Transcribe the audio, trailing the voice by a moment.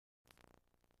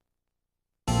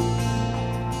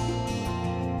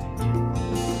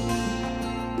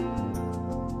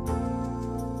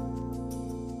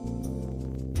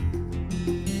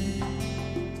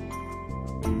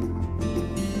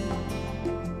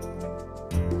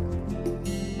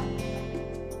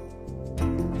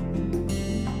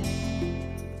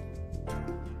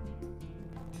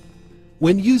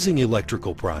When using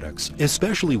electrical products,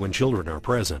 especially when children are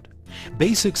present,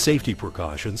 basic safety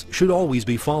precautions should always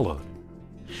be followed.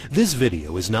 This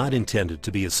video is not intended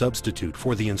to be a substitute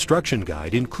for the instruction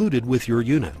guide included with your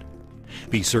unit.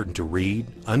 Be certain to read,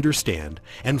 understand,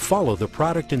 and follow the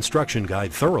product instruction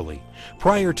guide thoroughly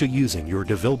prior to using your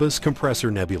DeVilbiss compressor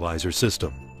nebulizer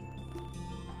system.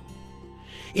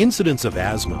 Incidents of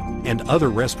asthma and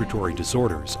other respiratory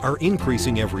disorders are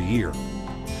increasing every year.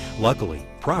 Luckily,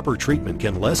 proper treatment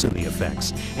can lessen the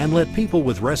effects and let people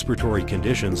with respiratory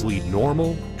conditions lead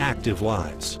normal, active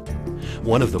lives.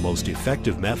 One of the most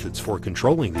effective methods for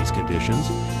controlling these conditions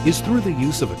is through the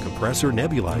use of a compressor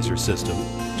nebulizer system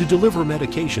to deliver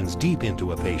medications deep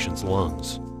into a patient's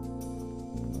lungs.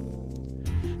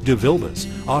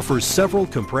 DeVilbiss offers several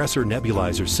compressor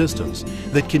nebulizer systems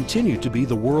that continue to be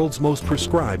the world's most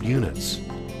prescribed units.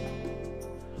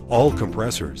 All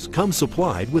compressors come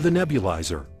supplied with a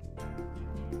nebulizer.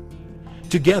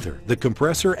 Together, the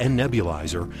compressor and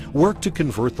nebulizer work to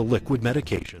convert the liquid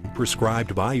medication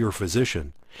prescribed by your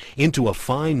physician into a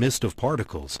fine mist of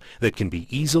particles that can be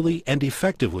easily and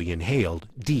effectively inhaled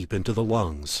deep into the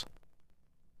lungs.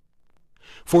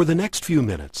 For the next few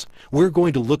minutes, we're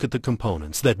going to look at the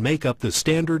components that make up the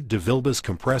standard DeVilbiss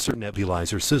compressor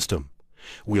nebulizer system.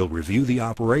 We'll review the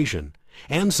operation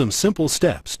and some simple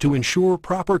steps to ensure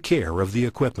proper care of the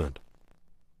equipment.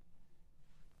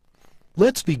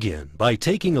 Let's begin by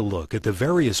taking a look at the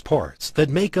various parts that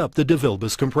make up the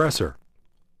DeVilbiss compressor.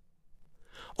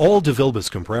 All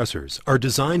DeVilbiss compressors are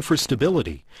designed for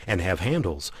stability and have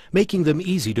handles, making them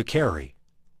easy to carry.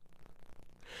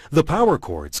 The power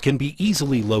cords can be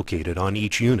easily located on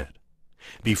each unit.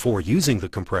 Before using the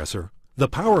compressor, the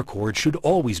power cord should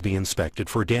always be inspected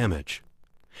for damage.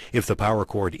 If the power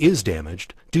cord is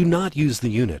damaged, do not use the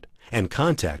unit and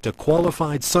contact a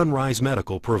qualified Sunrise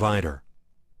medical provider.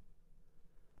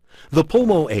 The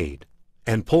Pulmo-Aid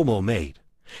and Pulmo-Mate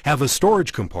have a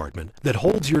storage compartment that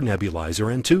holds your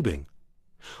nebulizer and tubing.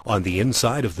 On the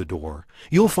inside of the door,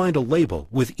 you'll find a label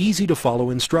with easy-to-follow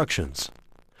instructions.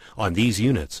 On these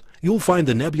units, you'll find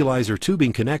the nebulizer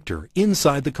tubing connector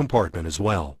inside the compartment as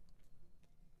well.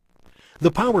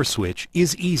 The power switch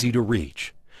is easy to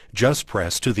reach. Just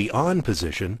press to the on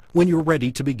position when you're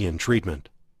ready to begin treatment.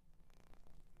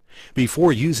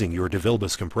 Before using your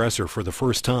DeVilbiss compressor for the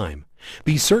first time,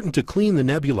 be certain to clean the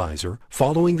nebulizer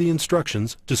following the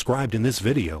instructions described in this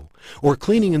video or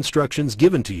cleaning instructions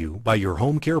given to you by your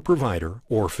home care provider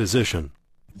or physician.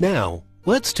 Now,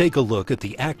 let's take a look at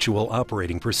the actual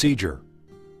operating procedure.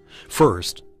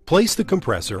 First, place the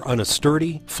compressor on a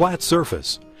sturdy, flat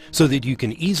surface so that you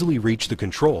can easily reach the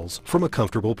controls from a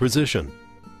comfortable position.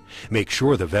 Make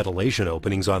sure the ventilation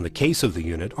openings on the case of the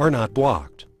unit are not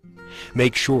blocked.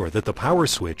 Make sure that the power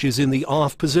switch is in the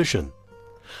off position.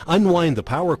 Unwind the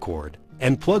power cord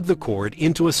and plug the cord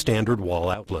into a standard wall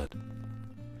outlet.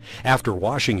 After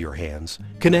washing your hands,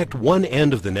 connect one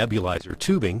end of the nebulizer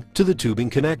tubing to the tubing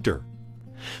connector.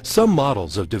 Some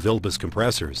models of DeVilbiss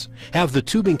compressors have the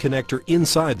tubing connector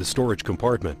inside the storage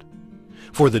compartment.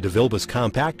 For the DeVilbiss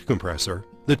compact compressor,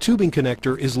 the tubing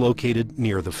connector is located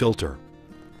near the filter.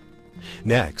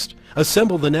 Next,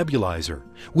 assemble the nebulizer,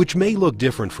 which may look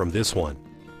different from this one.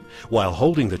 While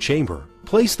holding the chamber,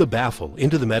 place the baffle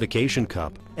into the medication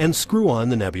cup and screw on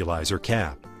the nebulizer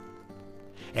cap.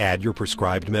 Add your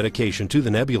prescribed medication to the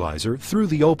nebulizer through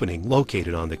the opening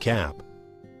located on the cap.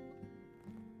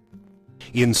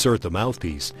 Insert the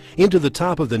mouthpiece into the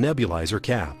top of the nebulizer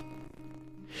cap.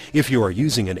 If you are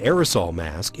using an aerosol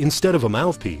mask instead of a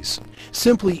mouthpiece,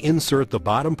 simply insert the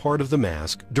bottom part of the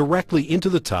mask directly into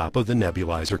the top of the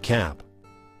nebulizer cap.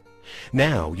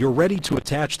 Now you're ready to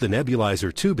attach the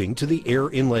nebulizer tubing to the air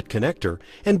inlet connector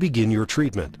and begin your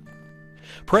treatment.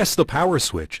 Press the power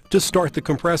switch to start the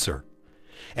compressor.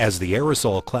 As the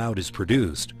aerosol cloud is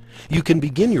produced, you can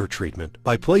begin your treatment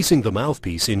by placing the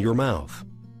mouthpiece in your mouth.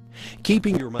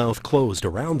 Keeping your mouth closed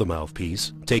around the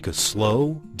mouthpiece, take a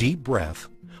slow, deep breath.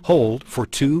 Hold for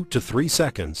 2 to 3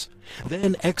 seconds,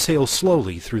 then exhale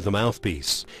slowly through the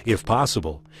mouthpiece. If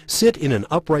possible, sit in an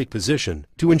upright position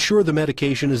to ensure the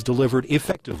medication is delivered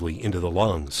effectively into the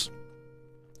lungs.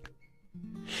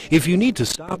 If you need to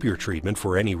stop your treatment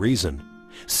for any reason,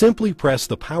 simply press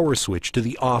the power switch to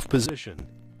the off position.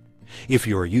 If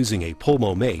you are using a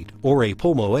Pulmo-Mate or a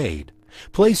Pulmo-Aid,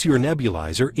 place your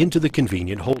nebulizer into the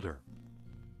convenient holder.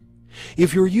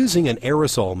 If you're using an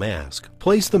aerosol mask,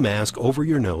 place the mask over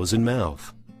your nose and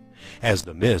mouth. As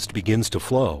the mist begins to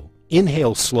flow,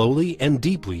 inhale slowly and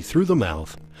deeply through the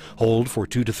mouth, hold for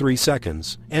 2 to 3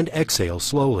 seconds, and exhale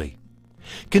slowly.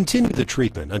 Continue the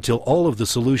treatment until all of the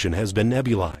solution has been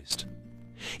nebulized.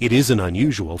 It isn't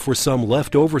unusual for some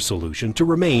leftover solution to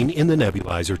remain in the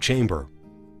nebulizer chamber.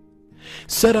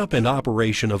 Setup and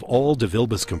operation of all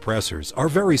DeVilbiss compressors are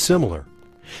very similar.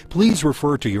 Please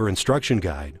refer to your instruction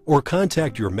guide or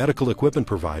contact your medical equipment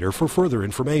provider for further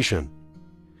information.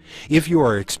 If you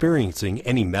are experiencing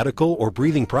any medical or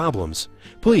breathing problems,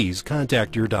 please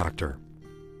contact your doctor.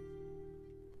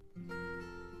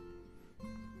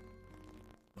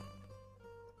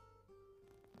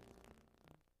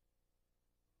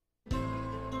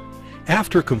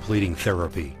 After completing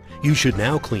therapy, you should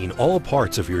now clean all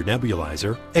parts of your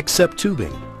nebulizer except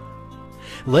tubing.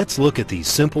 Let's look at these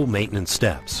simple maintenance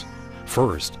steps.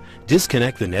 First,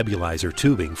 disconnect the nebulizer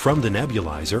tubing from the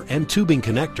nebulizer and tubing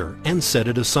connector and set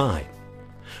it aside.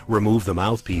 Remove the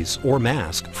mouthpiece or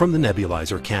mask from the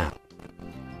nebulizer cap.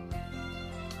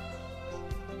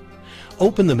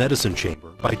 Open the medicine chamber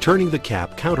by turning the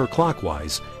cap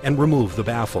counterclockwise and remove the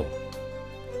baffle.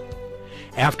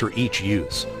 After each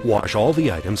use, wash all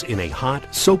the items in a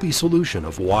hot, soapy solution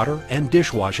of water and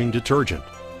dishwashing detergent.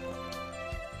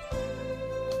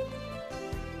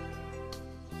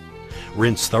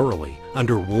 Rinse thoroughly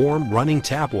under warm, running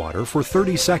tap water for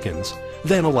 30 seconds,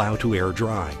 then allow to air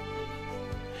dry.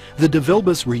 The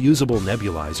DeVilbiss reusable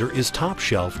nebulizer is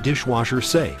top-shelf dishwasher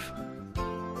safe.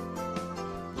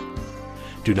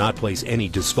 Do not place any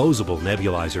disposable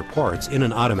nebulizer parts in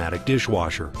an automatic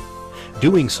dishwasher.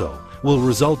 Doing so will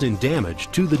result in damage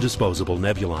to the disposable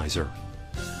nebulizer.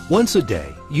 Once a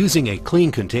day, using a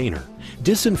clean container,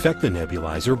 disinfect the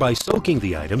nebulizer by soaking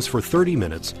the items for 30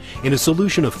 minutes in a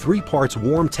solution of 3 parts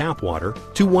warm tap water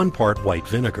to 1 part white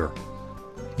vinegar.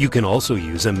 You can also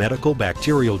use a medical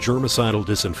bacterial germicidal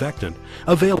disinfectant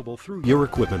available through your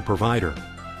equipment provider.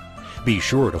 Be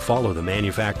sure to follow the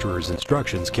manufacturer's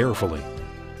instructions carefully.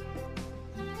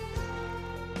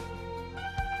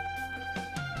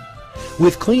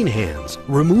 With clean hands,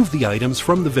 remove the items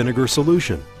from the vinegar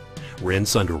solution.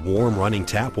 Rinse under warm running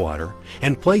tap water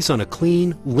and place on a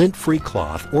clean, lint-free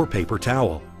cloth or paper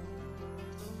towel.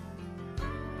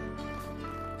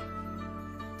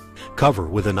 Cover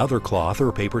with another cloth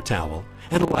or paper towel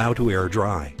and allow to air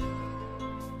dry.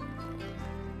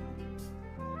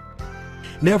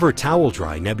 Never towel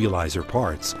dry nebulizer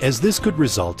parts, as this could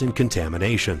result in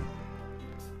contamination.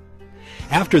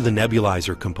 After the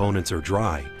nebulizer components are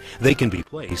dry, they can be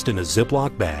placed in a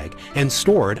Ziploc bag and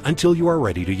stored until you are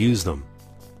ready to use them.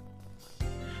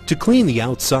 To clean the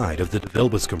outside of the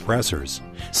DeVilbiss compressors,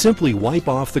 simply wipe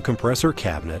off the compressor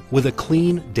cabinet with a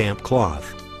clean, damp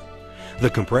cloth. The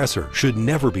compressor should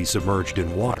never be submerged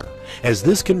in water, as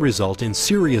this can result in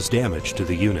serious damage to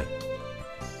the unit.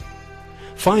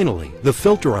 Finally, the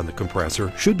filter on the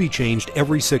compressor should be changed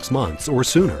every 6 months or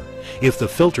sooner if the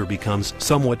filter becomes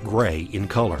somewhat gray in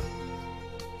color.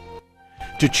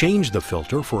 To change the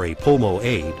filter for a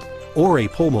Pulmo-Aid or a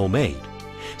Pulmo-Mate,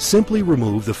 simply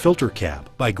remove the filter cap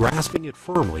by grasping it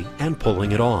firmly and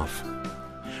pulling it off.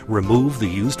 Remove the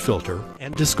used filter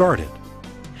and discard it.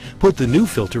 Put the new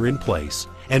filter in place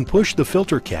and push the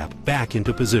filter cap back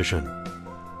into position.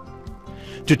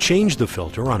 To change the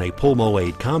filter on a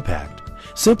Pulmo-Aid Compact,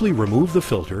 simply remove the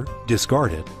filter,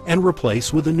 discard it, and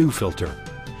replace with a new filter.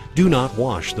 Do not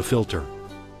wash the filter.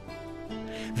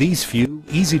 These few,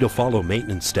 easy-to-follow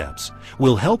maintenance steps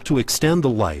will help to extend the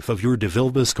life of your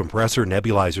DeVilbiss compressor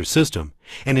nebulizer system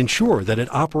and ensure that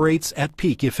it operates at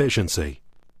peak efficiency.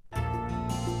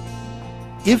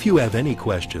 If you have any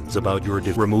questions about your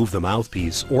remove the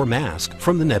mouthpiece or mask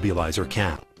from the nebulizer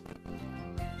cap.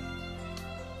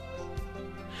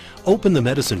 Open the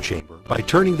medicine chamber by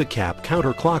turning the cap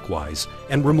counterclockwise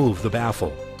and remove the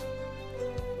baffle.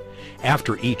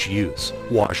 After each use,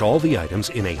 wash all the items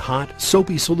in a hot,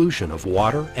 soapy solution of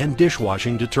water and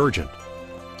dishwashing detergent.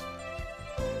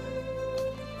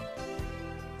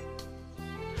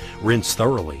 Rinse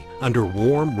thoroughly under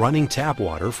warm, running tap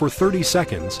water for 30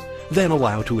 seconds, then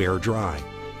allow to air dry.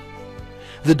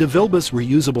 The DeVilbiss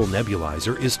reusable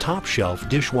nebulizer is top-shelf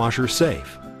dishwasher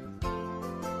safe.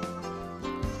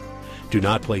 Do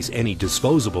not place any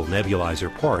disposable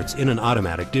nebulizer parts in an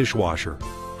automatic dishwasher.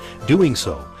 Doing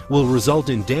so will result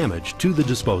in damage to the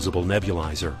disposable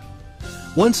nebulizer.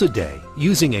 Once a day,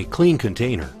 using a clean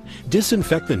container,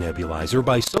 disinfect the nebulizer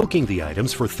by soaking the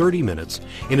items for 30 minutes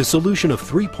in a solution of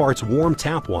 3 parts warm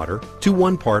tap water to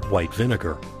 1 part white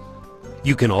vinegar.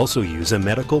 You can also use a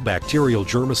medical bacterial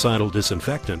germicidal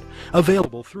disinfectant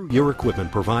available through your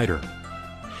equipment provider.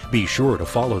 Be sure to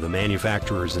follow the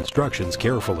manufacturer's instructions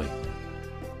carefully.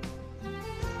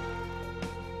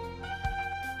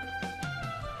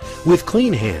 With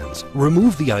clean hands,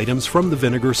 remove the items from the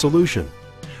vinegar solution.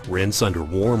 Rinse under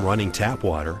warm running tap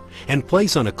water and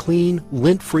place on a clean,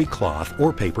 lint-free cloth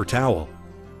or paper towel.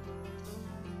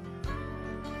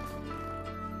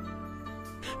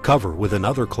 Cover with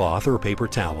another cloth or paper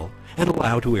towel and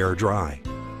allow to air dry.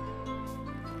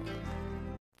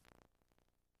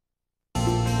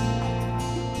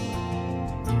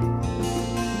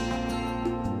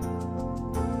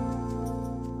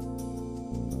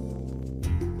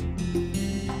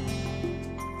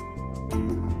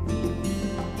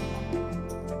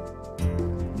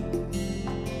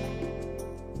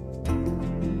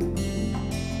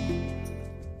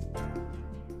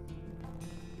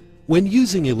 When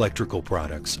using electrical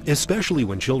products, especially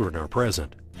when children are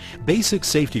present, basic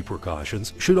safety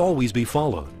precautions should always be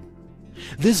followed.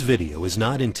 This video is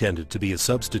not intended to be a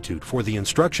substitute for the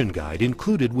instruction guide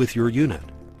included with your unit.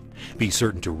 Be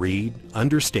certain to read,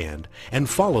 understand, and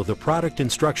follow the product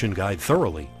instruction guide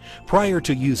thoroughly prior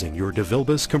to using your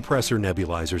DeVilbiss compressor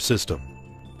nebulizer system.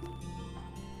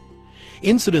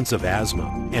 Incidents of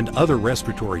asthma and other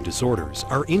respiratory disorders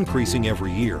are increasing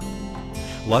every year.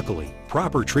 Luckily,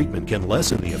 proper treatment can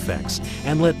lessen the effects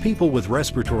and let people with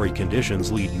respiratory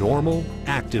conditions lead normal,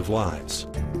 active lives.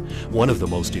 One of the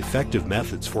most effective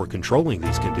methods for controlling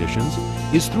these conditions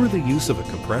is through the use of a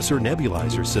compressor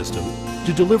nebulizer system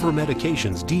to deliver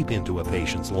medications deep into a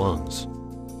patient's lungs.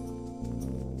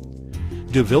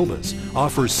 DeVilbiss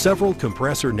offers several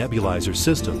compressor nebulizer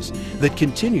systems that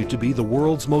continue to be the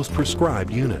world's most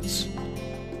prescribed units.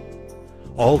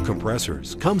 All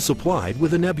compressors come supplied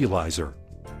with a nebulizer.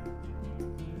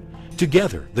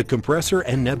 Together, the compressor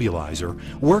and nebulizer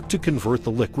work to convert the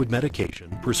liquid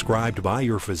medication prescribed by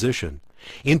your physician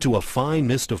into a fine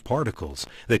mist of particles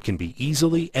that can be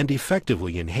easily and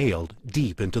effectively inhaled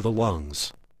deep into the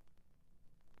lungs.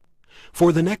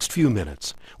 For the next few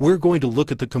minutes, we're going to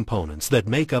look at the components that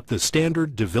make up the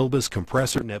standard DeVilbiss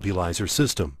compressor nebulizer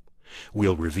system.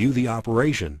 We'll review the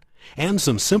operation and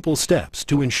some simple steps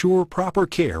to ensure proper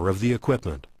care of the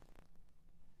equipment.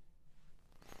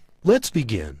 Let's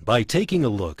begin by taking a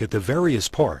look at the various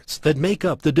parts that make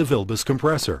up the DeVilbiss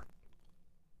compressor.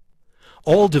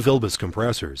 All DeVilbiss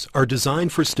compressors are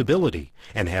designed for stability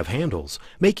and have handles,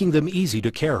 making them easy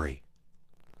to carry.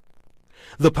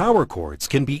 The power cords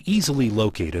can be easily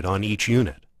located on each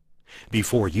unit.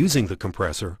 Before using the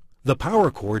compressor, the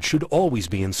power cord should always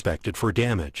be inspected for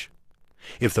damage.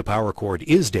 If the power cord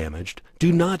is damaged,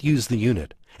 do not use the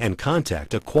unit and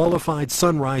contact a qualified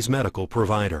Sunrise medical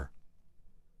provider.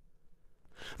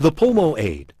 The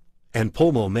Pulmo-Aid and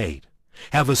Pulmo-Mate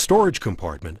have a storage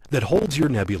compartment that holds your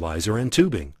nebulizer and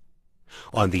tubing.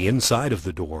 On the inside of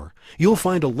the door, you'll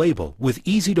find a label with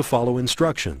easy-to-follow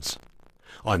instructions.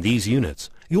 On these units,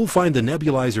 you'll find the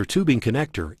nebulizer tubing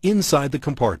connector inside the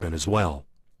compartment as well.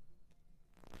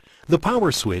 The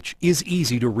power switch is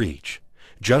easy to reach.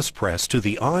 Just press to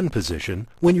the on position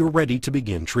when you're ready to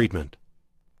begin treatment.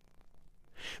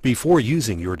 Before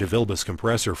using your DeVilbiss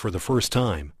compressor for the first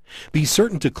time, be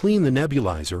certain to clean the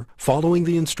nebulizer following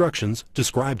the instructions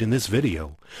described in this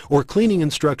video or cleaning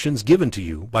instructions given to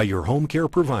you by your home care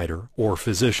provider or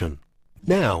physician.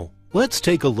 Now, let's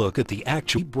take a look at the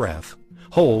actual breath.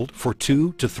 Hold for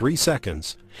 2 to 3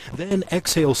 seconds, then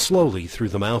exhale slowly through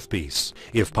the mouthpiece.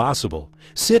 If possible,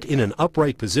 sit in an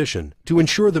upright position to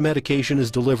ensure the medication is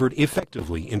delivered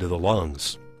effectively into the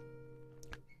lungs.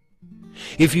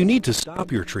 If you need to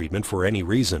stop your treatment for any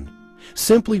reason,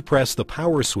 simply press the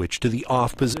power switch to the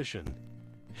off position.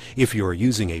 If you are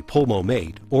using a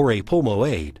Pulmo-Mate or a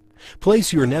Pulmo-Aid,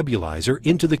 place your nebulizer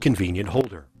into the convenient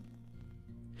holder.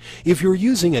 If you're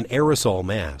using an aerosol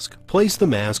mask, place the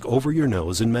mask over your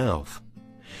nose and mouth.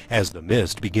 As the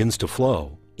mist begins to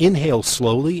flow, inhale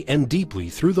slowly and deeply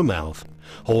through the mouth,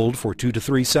 hold for 2 to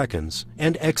 3 seconds,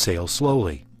 and exhale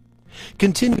slowly.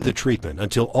 Continue the treatment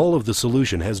until all of the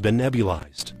solution has been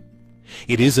nebulized.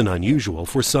 It isn't unusual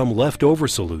for some leftover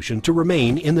solution to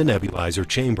remain in the nebulizer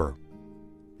chamber.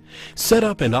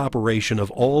 Setup and operation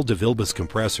of all DeVilbiss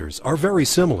compressors are very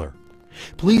similar.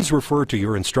 Please refer to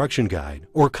your instruction guide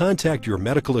or contact your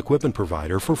medical equipment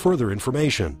provider for further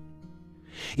information.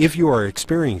 If you are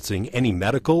experiencing any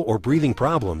medical or breathing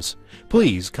problems,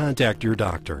 please contact your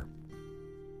doctor.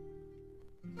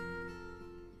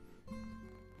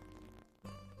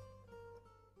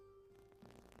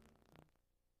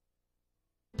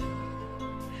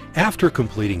 After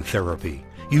completing therapy,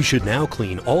 you should now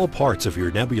clean all parts of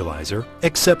your nebulizer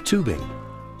except tubing.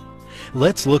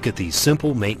 Let's look at these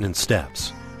simple maintenance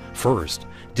steps. First,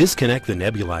 disconnect the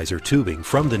nebulizer tubing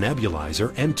from the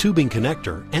nebulizer and tubing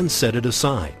connector and set it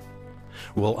aside.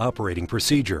 Operating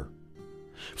procedure.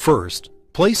 First,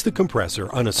 place the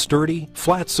compressor on a sturdy,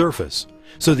 flat surface,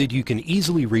 so that you can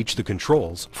easily reach the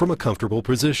controls from a comfortable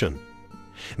position.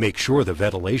 Make sure the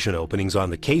ventilation openings on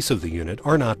the case of the unit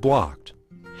are not blocked.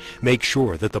 Make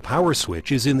sure that the power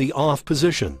switch is in the off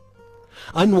position.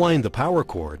 Unwind the power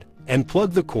cord and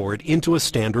plug the cord into a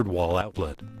standard wall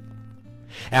outlet.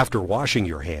 After washing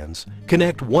your hands,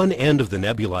 connect one end of the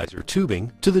nebulizer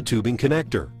tubing to the tubing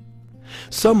connector.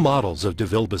 Some models of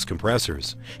DeVilbiss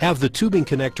compressors have the tubing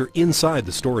connector inside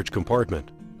the storage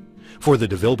compartment. For the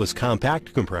DeVilbiss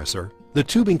compact compressor, the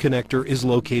tubing connector is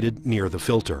located near the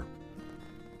filter.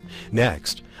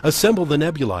 Next, assemble the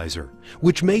nebulizer,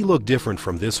 which may look different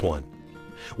from this one.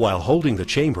 While holding the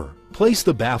chamber, place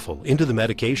the baffle into the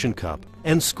medication cup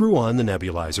and screw on the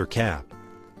nebulizer cap.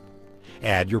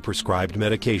 Add your prescribed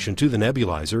medication to the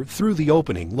nebulizer through the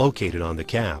opening located on the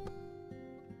cap.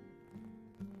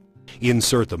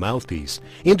 Insert the mouthpiece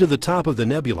into the top of the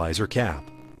nebulizer cap.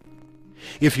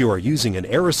 If you are using an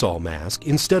aerosol mask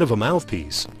instead of a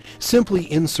mouthpiece,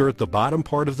 simply insert the bottom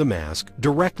part of the mask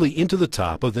directly into the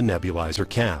top of the nebulizer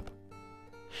cap.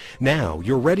 Now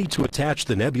you're ready to attach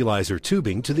the nebulizer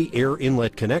tubing to the air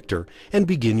inlet connector and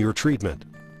begin your treatment.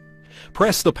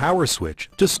 Press the power switch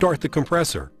to start the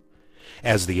compressor.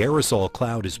 As the aerosol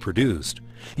cloud is produced,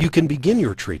 you can begin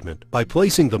your treatment by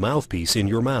placing the mouthpiece in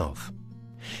your mouth.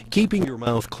 Keeping your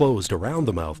mouth closed around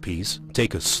the mouthpiece,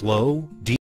 take a slow, deep